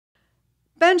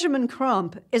Benjamin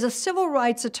Crump is a civil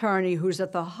rights attorney who's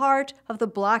at the heart of the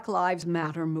Black Lives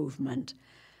Matter movement.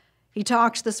 He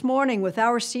talks this morning with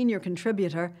our senior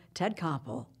contributor, Ted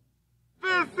Koppel.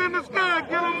 Fist in the sky,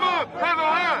 get him up, raise him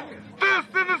high.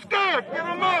 Fist in the sky, get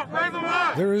him up, raise him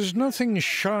high. There is nothing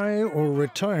shy or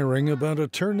retiring about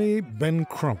Attorney Ben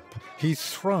Crump. He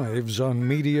thrives on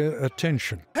media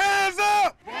attention. Hands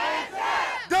up! Hands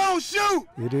up! Don't shoot!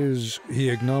 It is, he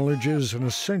acknowledges, an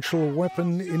essential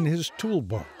weapon in his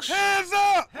toolbox. Hands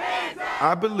up! Hands up!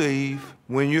 I believe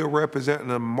when you're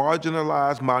representing a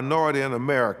marginalized minority in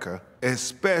America,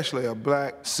 especially a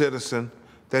black citizen,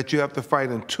 that you have to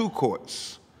fight in two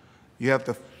courts. You have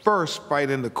to first fight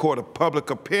in the court of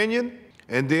public opinion,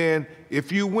 and then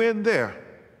if you win there,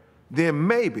 then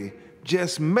maybe,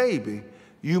 just maybe,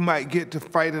 you might get to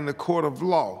fight in the court of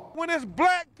law. When it's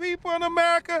black people in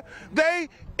America, they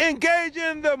engage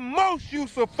in the most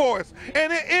use of force,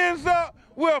 and it ends up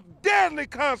with deadly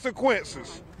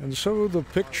consequences. And so the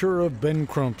picture of Ben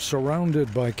Crump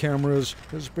surrounded by cameras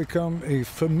has become a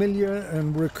familiar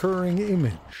and recurring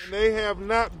image. They have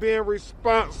not been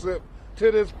responsive to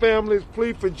this family's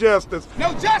plea for justice.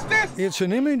 No justice! It's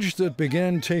an image that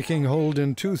began taking hold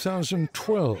in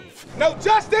 2012. No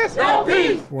justice! No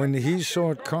peace! When he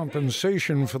sought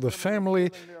compensation for the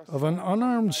family of an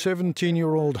unarmed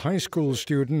 17-year-old high school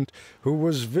student who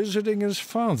was visiting his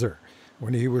father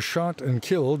when he was shot and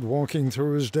killed walking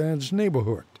through his dad's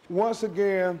neighborhood. Once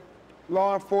again,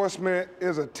 law enforcement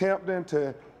is attempting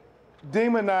to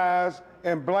demonize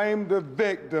and blame the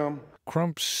victim.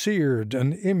 Crump seared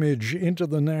an image into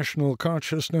the national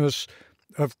consciousness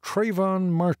of Trayvon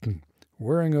Martin,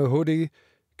 wearing a hoodie,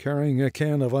 carrying a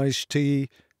can of iced tea,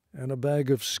 and a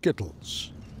bag of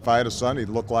Skittles. If I had a son, he'd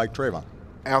look like Trayvon.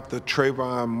 After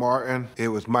Trayvon Martin, it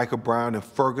was Michael Brown and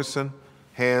Ferguson.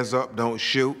 Hands up, don't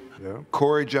shoot. Yeah.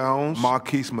 Corey Jones,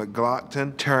 Marquise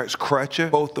McGlockton, Terrence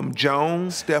Crutcher, Botham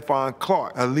Jones, Stephon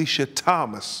Clark, Alicia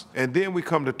Thomas. And then we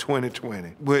come to 2020,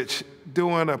 which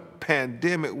during a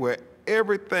pandemic where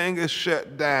everything is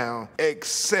shut down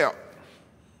except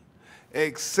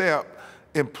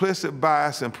implicit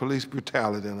bias and police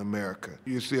brutality in America.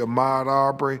 You see Ahmaud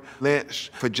Arbery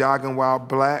lynched for jogging while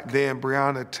black. Then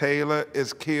Breonna Taylor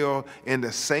is killed in the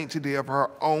sanctity of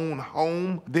her own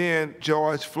home. Then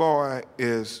George Floyd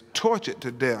is tortured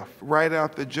to death. Right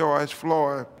after George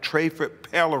Floyd, Trayford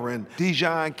Pellerin,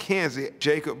 Dijon Kinsey,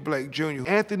 Jacob Blake Jr.,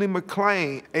 Anthony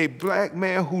McClain, a black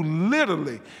man who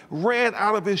literally ran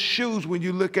out of his shoes when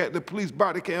you look at the police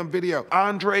body cam video.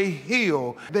 Andre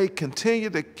Hill. They continue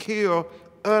to kill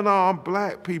unarmed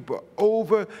black people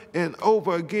over and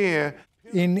over again.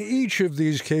 In each of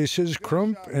these cases,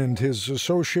 Crump and his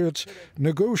associates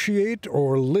negotiate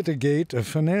or litigate a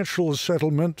financial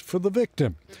settlement for the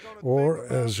victim, or,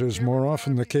 as is more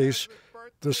often the case,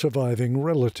 the surviving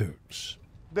relatives.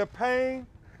 The pain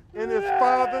in his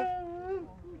father,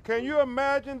 can you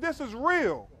imagine? This is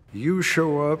real. You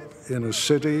show up in a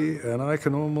city, and I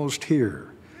can almost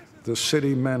hear the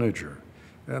city manager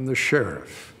and the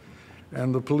sheriff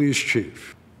and the police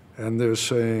chief, and they're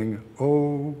saying,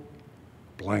 oh,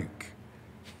 blank.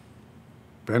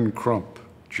 Ben Crump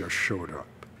just showed up.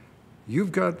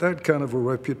 You've got that kind of a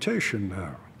reputation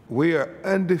now. We are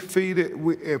undefeated.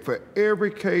 For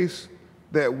every case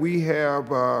that we have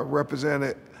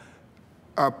represented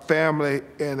a family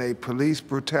in a police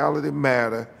brutality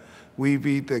matter, we've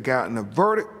either gotten a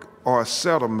verdict or a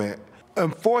settlement.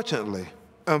 Unfortunately,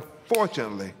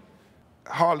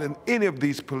 hardly any of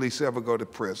these police ever go to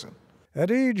prison. At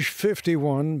age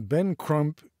 51, Ben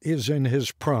Crump is in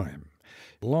his prime.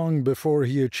 Long before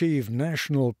he achieved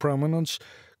national prominence,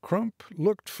 Crump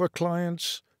looked for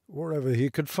clients wherever he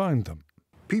could find them.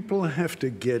 People have to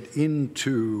get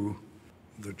into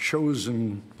the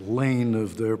chosen lane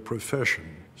of their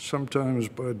profession, sometimes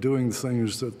by doing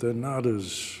things that they're not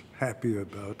as happy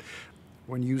about.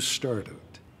 When you started,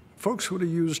 folks would have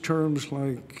used terms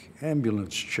like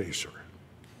ambulance chaser.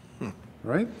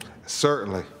 Right?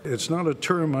 Certainly. It's not a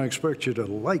term I expect you to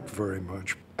like very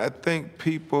much. I think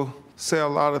people say a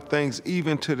lot of things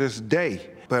even to this day,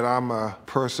 but I'm a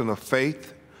person of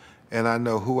faith, and I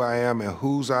know who I am and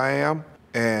whose I am,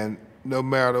 and no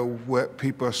matter what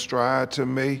people stride to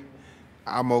me,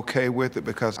 I'm okay with it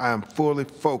because I am fully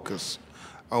focused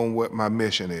on what my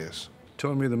mission is.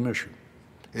 Tell me the mission.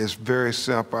 It's very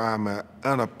simple. I'm an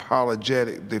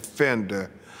unapologetic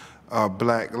defender of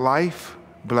black life,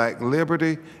 black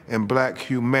liberty, and black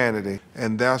humanity.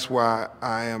 And that's why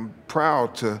I am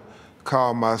proud to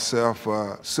call myself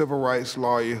a civil rights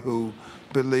lawyer who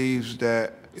believes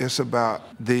that it's about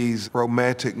these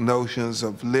romantic notions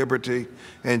of liberty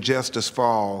and justice for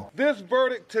all. This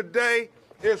verdict today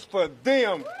is for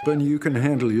them. Ben, you can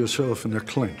handle yourself in a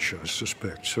clinch, I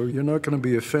suspect, so you're not going to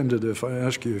be offended if I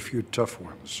ask you a few tough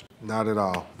ones. Not at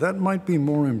all. That might be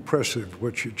more impressive,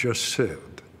 what you just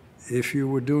said, if you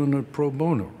were doing it pro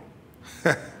bono.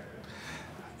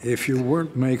 If you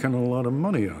weren't making a lot of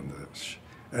money on this.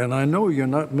 And I know you're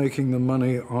not making the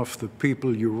money off the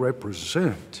people you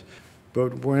represent,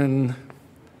 but when,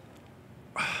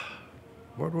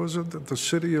 what was it that the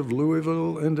city of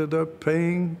Louisville ended up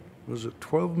paying? Was it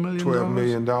 $12 million? $12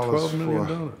 million $12 million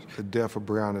for the death of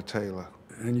Breonna Taylor.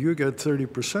 And you get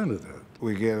 30% of that.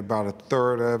 We get about a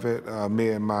third of it, me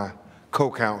and my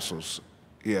co-counsels,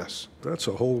 yes. That's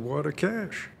a whole wad of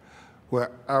cash. Well,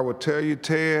 I will tell you,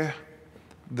 Ted,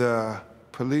 the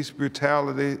police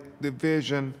brutality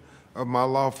division of my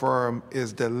law firm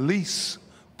is the least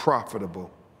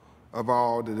profitable of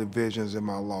all the divisions in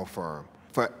my law firm.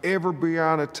 For every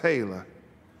Breonna Taylor,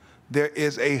 there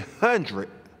is 100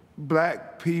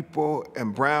 black people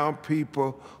and brown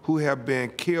people who have been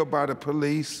killed by the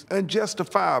police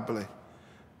unjustifiably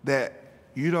that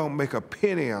you don't make a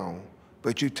penny on,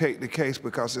 but you take the case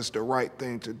because it's the right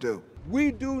thing to do.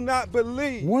 We do not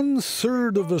believe.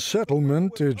 1/3 of a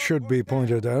settlement, it should be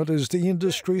pointed out, is the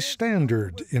industry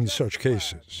standard in such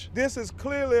cases. This is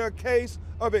clearly a case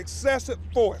of excessive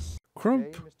force.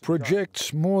 Crump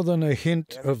projects more than a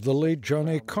hint of the late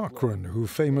Johnny Cochran, who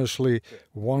famously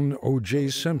won O.J.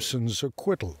 Simpson's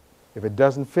acquittal. If it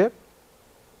doesn't fit,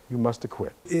 you must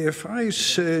acquit. If I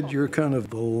said you're kind of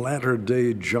the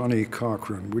latter-day Johnny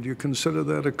Cochran, would you consider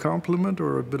that a compliment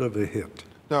or a bit of a hit?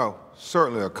 No,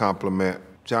 certainly a compliment.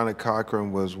 Johnny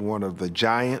Cochran was one of the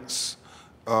giants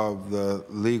of the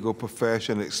legal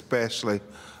profession, especially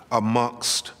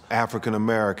amongst African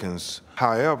Americans.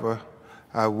 However,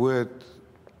 I would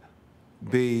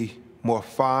be more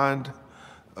fond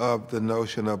of the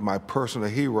notion of my personal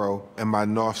hero and my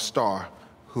North Star,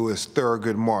 who is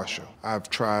Thurgood Marshall. I've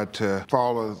tried to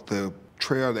follow the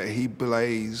trail that he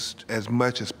blazed as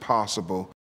much as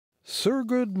possible.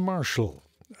 Thurgood Marshall,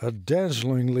 a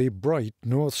dazzlingly bright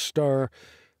North Star,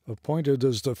 appointed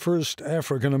as the first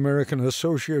African-American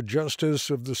Associate Justice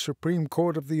of the Supreme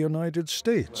Court of the United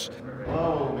States.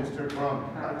 Hello, Mr. Crump.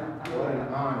 What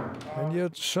an honor. And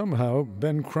yet somehow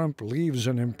Ben Crump leaves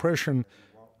an impression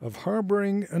of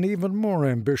harboring an even more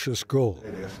ambitious goal.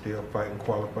 They're still fighting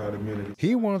qualified immunity.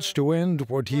 He wants to end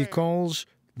what he calls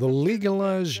the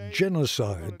legalized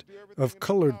genocide of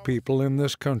colored people in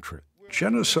this country.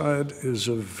 Genocide is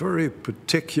a very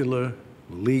particular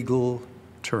legal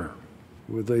term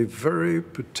with a very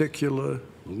particular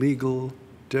legal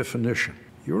definition.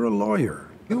 You're a lawyer.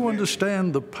 You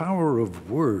understand the power of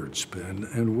words, Ben,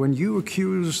 and when you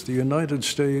accuse the United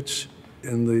States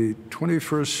in the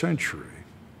 21st century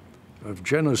of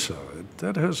genocide,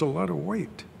 that has a lot of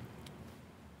weight.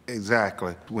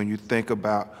 Exactly. When you think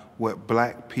about what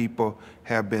black people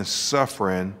have been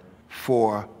suffering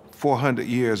for 400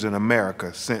 years in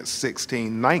America, since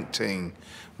 1619,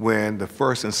 when the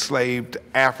first enslaved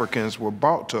Africans were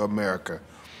brought to America,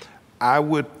 I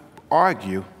would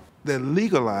argue that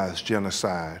legalized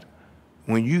genocide,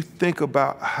 when you think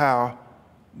about how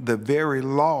the very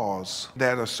laws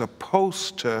that are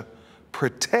supposed to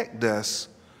protect us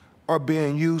are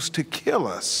being used to kill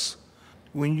us.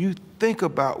 When you think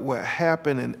about what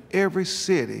happened in every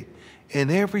city, in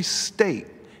every state,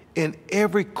 in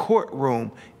every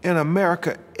courtroom in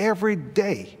America every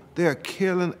day, they're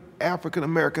killing African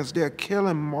Americans, they're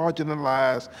killing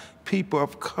marginalized people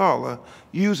of color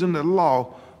using the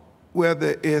law,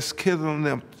 whether it's killing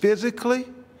them physically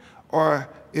or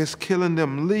it's killing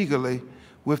them legally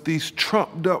with these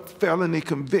trumped up felony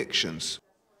convictions.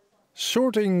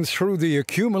 Sorting through the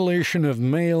accumulation of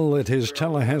mail at his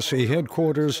Tallahassee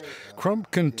headquarters,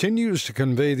 Crump continues to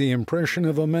convey the impression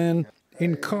of a man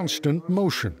in constant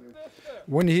motion.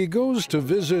 When he goes to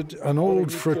visit an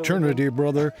old fraternity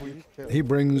brother, he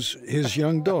brings his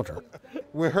young daughter.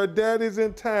 When her daddy's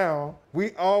in town,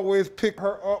 we always pick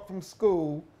her up from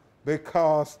school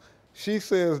because she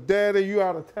says, "Daddy, you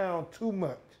out of town too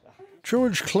much."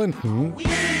 George Clinton,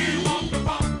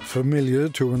 familiar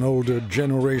to an older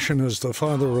generation as the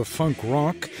father of funk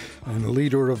rock and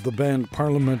leader of the band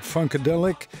Parliament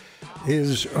Funkadelic,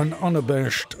 is an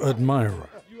unabashed admirer.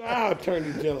 You are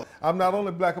Attorney General. I'm not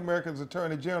only Black America's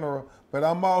Attorney General, but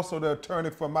I'm also the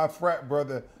attorney for my frat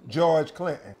brother, George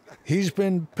Clinton. He's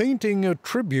been painting a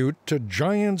tribute to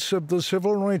giants of the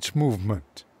civil rights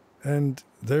movement. And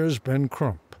there's Ben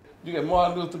Crump. You got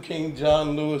Martin Luther King,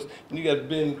 John Lewis, and you got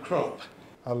Ben Crump.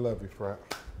 I love you, frat.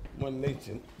 One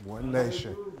nation. One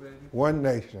nation. One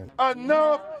nation.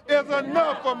 Enough is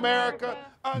enough, America.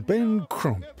 Ben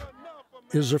Crump,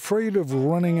 is afraid of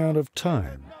running out of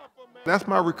time. That's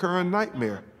my recurring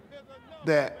nightmare,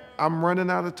 that I'm running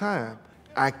out of time.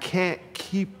 I can't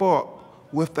keep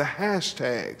up with the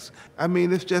hashtags. I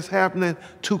mean, it's just happening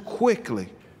too quickly.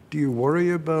 Do you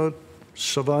worry about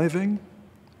surviving?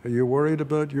 Are you worried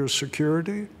about your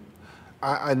security?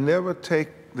 I never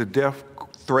take the death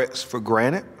threats for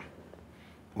granted.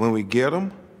 When we get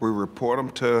them, we report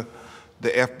them to the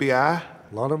FBI.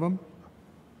 A lot of them?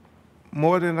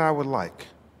 More than I would like.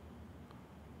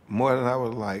 More than I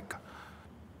would like.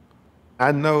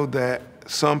 I know that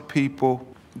some people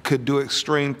could do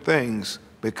extreme things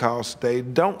because they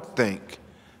don't think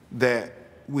that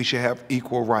we should have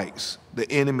equal rights, the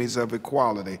enemies of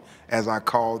equality, as I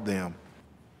call them.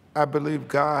 I believe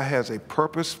God has a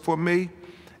purpose for me,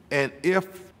 and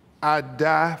if I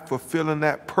die fulfilling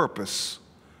that purpose,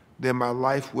 then my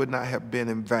life would not have been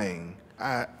in vain.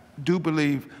 I do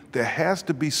believe there has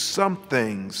to be some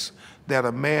things that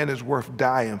a man is worth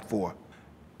dying for,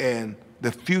 and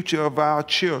the future of our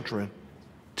children,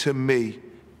 to me,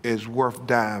 is worth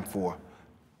dying for.